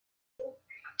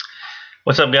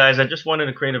What's up, guys? I just wanted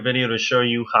to create a video to show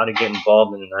you how to get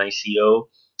involved in an ICO.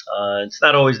 It's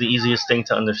not always the easiest thing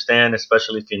to understand,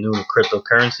 especially if you're new to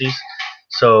cryptocurrencies.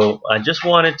 So I just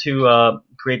wanted to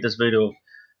create this video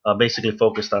basically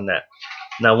focused on that.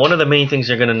 Now, one of the main things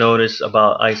you're going to notice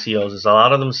about ICOs is a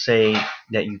lot of them say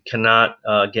that you cannot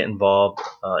get involved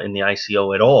in the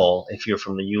ICO at all if you're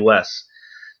from the US.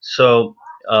 So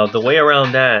the way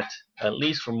around that, at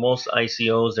least for most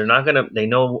ICOs, they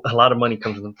know a lot of money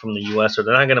comes from the US, so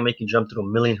they're not gonna make you jump through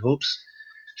a million hoops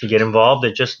to get involved.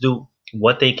 They just do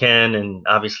what they can, and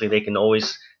obviously they can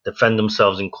always defend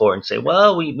themselves in court and say,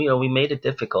 well, we made it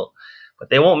difficult,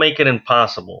 but they won't make it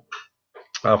impossible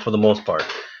for the most part.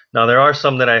 Now, there are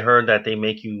some that I heard that they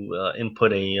make you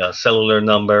input a cellular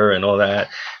number and all that.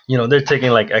 They're taking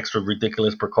like extra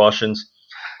ridiculous precautions.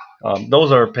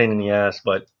 Those are a pain in the ass,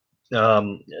 but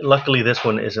luckily this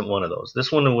one isn't one of those.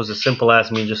 This one was as simple as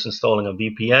me just installing a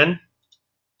VPN,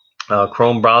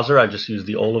 Chrome browser. I just used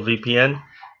the Ola VPN,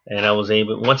 and I was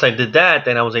able. Once I did that,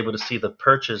 then I was able to see the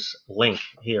purchase link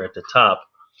here at the top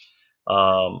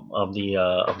of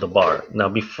the bar. Now,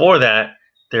 before that,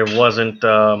 there wasn't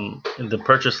the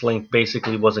purchase link.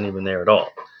 Basically, wasn't even there at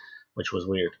all, which was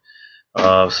weird.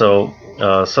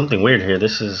 Something weird here.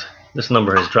 This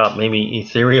number has dropped. Maybe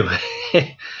Ethereum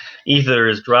Ether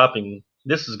is dropping.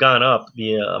 This has gone up,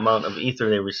 the amount of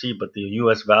Ether they receive, but the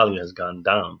US value has gone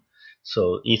down.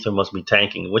 So Ether must be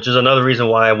tanking, which is another reason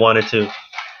why I wanted to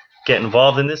get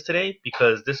involved in this today,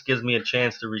 because this gives me a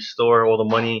chance to restore all the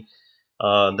money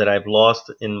that I've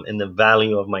lost in the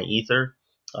value of my Ether.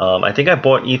 I think I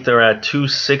bought Ether at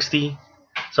 260,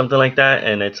 something like that,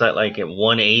 and it's at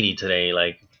 180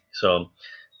 today. So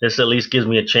this at least gives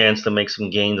me a chance to make some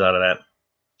gains out of that.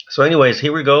 So anyways,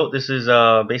 here we go. This is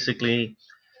basically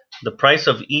the price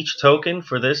of each token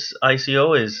for this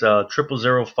ICO is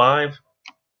 0005.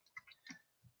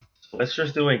 Let's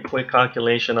just do a quick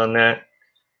calculation on that.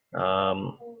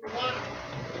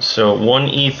 So 1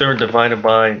 Ether divided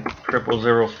by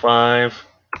 0005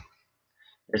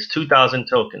 is 2,000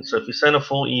 tokens. So if you send a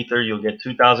full Ether, you'll get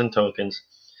 2,000 tokens.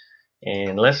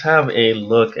 And let's have a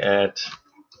look at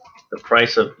the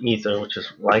price of Ether, which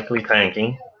is likely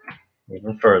tanking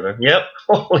even further. Yep,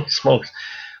 holy smokes,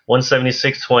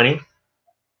 176.20.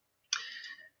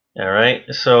 All right,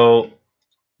 so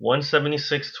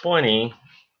 176.20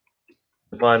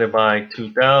 divided by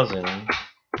 2,000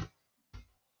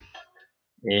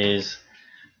 is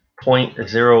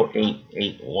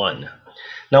 0.0881.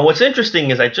 Now, what's interesting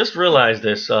is I just realized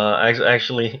this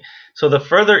actually. So the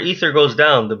further Ether goes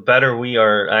down, the better we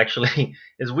are actually.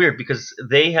 It's weird because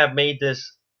they have made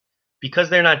this, because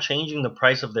they're not changing the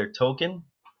price of their token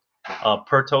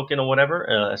per token or whatever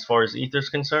as far as Ether is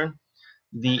concerned.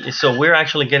 So we're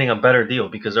actually getting a better deal,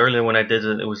 because earlier when I did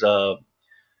it, it was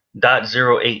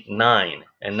 0.089,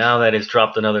 and now that it's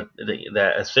dropped another,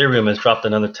 that Ethereum has dropped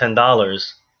another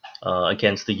 $10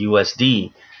 against the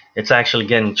USD. It's actually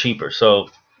getting cheaper. So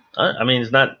I mean,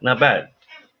 it's not bad,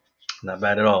 not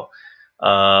bad at all.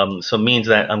 So it means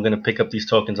that I'm going to pick up these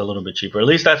tokens a little bit cheaper. At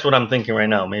least that's what I'm thinking right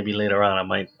now. Maybe later on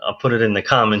I'll put it in the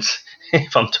comments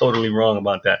if I'm totally wrong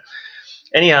about that.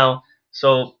 Anyhow,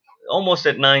 so almost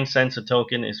at 9 cents a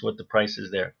token is what the price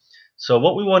is there. So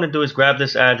what we want to do is grab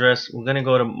this address. We're going to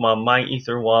go to my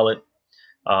Ether wallet.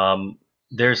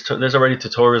 There's already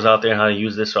tutorials out there on how to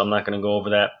use this, so I'm not going to go over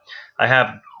that. I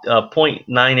have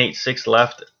 0.986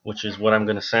 left, which is what I'm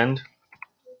going to send.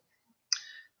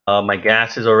 My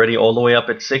gas is already all the way up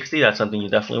at 60. That's something you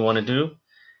definitely want to do.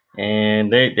 And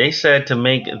they said to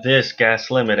make this gas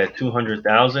limit at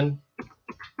 200,000.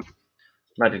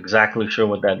 Not exactly sure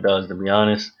what that does, to be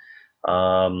honest.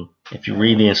 If you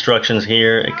read the instructions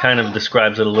here, it kind of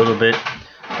describes it a little bit,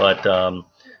 but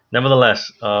nevertheless,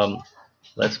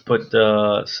 let's put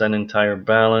send entire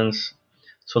balance.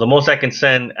 So the most I can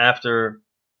send after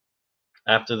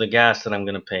the gas that I'm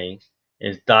going to pay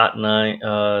is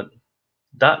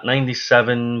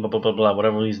 .97 blah blah blah blah,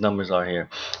 whatever these numbers are here.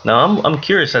 Now I'm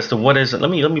curious as to what is it. Let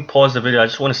me pause the video. I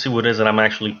just want to see what it is that I'm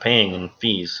actually paying in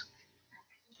fees.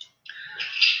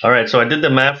 All right, so I did the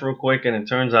math real quick, and it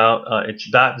turns out it's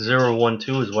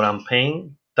 .012 is what I'm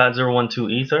paying.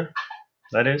 .012 Ether,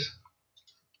 that is.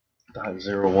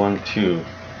 .012.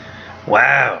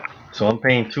 Wow. So I'm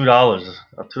paying $2,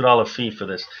 a $2 fee for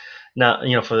this. Now,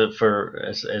 for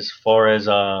as far as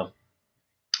the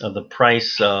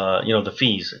price, the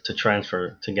fees to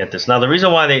transfer to get this. Now, the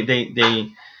reason why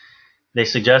they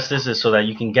suggest this is so that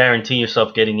you can guarantee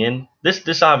yourself getting in.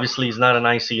 This obviously is not an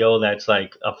ICO that's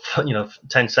like a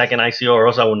 10-second ICO, or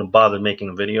else I wouldn't have bothered making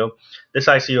a video. This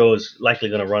ICO is likely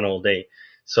going to run all day,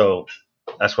 so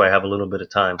that's why I have a little bit of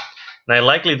time. and I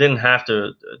likely didn't have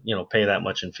to, pay that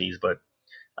much in fees, but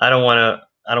I don't want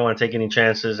to take any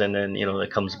chances, and then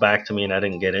it comes back to me and I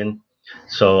didn't get in,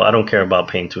 so I don't care about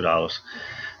paying $2.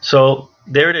 So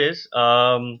there it is.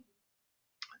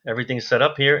 Everything's set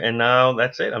up here, and now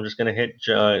that's it. I'm just going to hit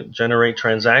generate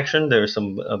transaction. There's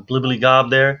some blibbly gob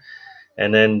there,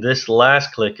 and then this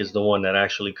last click is the one that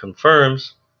actually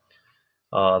confirms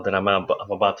that I'm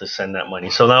about to send that money.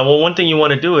 So now, one thing you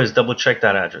want to do is double check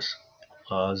that address.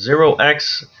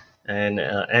 0x and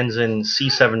ends in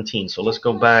C17. So let's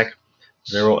go back.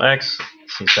 0x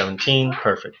C17.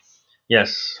 Perfect.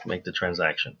 Yes, make the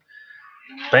transaction.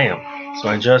 Bam. So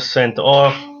I just sent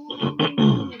off.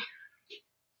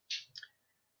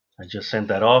 I just sent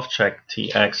that off. Check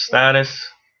TX status.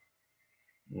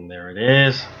 And there it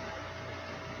is.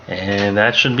 And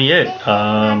that should be it.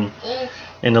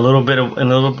 In a little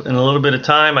bit of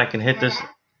time, I can hit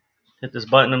this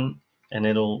button, and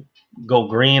it'll go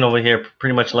green over here,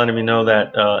 pretty much letting me know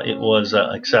that it was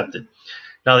accepted.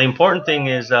 Now, the important thing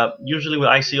is usually with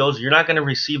ICOs, you're not going to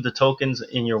receive the tokens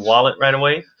in your wallet right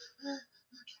away.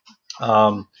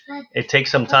 It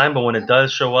takes some time, but when it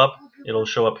does show up, it'll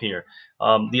show up here.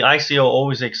 The ICO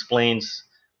always explains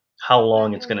how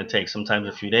long it's going to take. Sometimes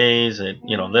a few days.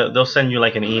 They'll send you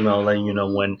like an email letting you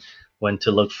know when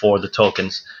to look for the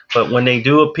tokens. But when they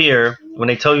do appear, when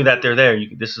they tell you that they're there,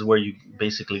 this is where you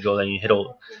basically go. Then you hit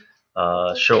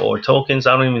show or tokens.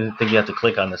 I don't even think you have to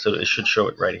click on this. So it should show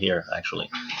it right here, actually.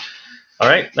 All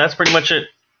right, that's pretty much it.